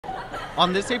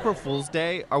On this April Fool's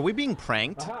Day, are we being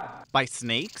pranked by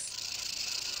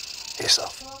snakes?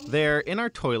 Yourself. They're in our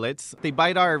toilets. They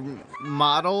bite our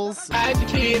models. Hide your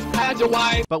kids, hide your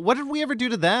wife. But what did we ever do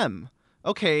to them?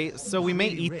 Okay, so we may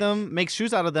eat them, make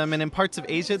shoes out of them, and in parts of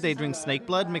Asia, they drink snake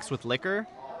blood mixed with liquor.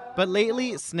 But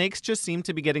lately, snakes just seem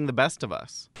to be getting the best of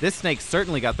us. This snake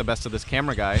certainly got the best of this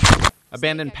camera guy.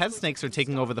 Abandoned pet snakes are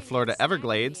taking over the Florida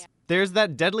Everglades. There's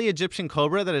that deadly Egyptian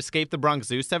cobra that escaped the Bronx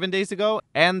Zoo 7 days ago.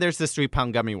 And there's this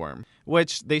 3-pound gummy worm,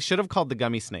 which they should have called the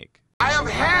gummy snake. I have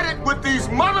had it with these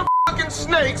motherfucking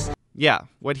snakes. Yeah,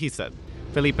 what he said.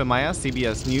 Felipe Maya,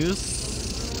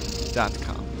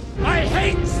 CBSNews.com. I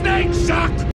hate snakes,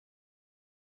 Shock!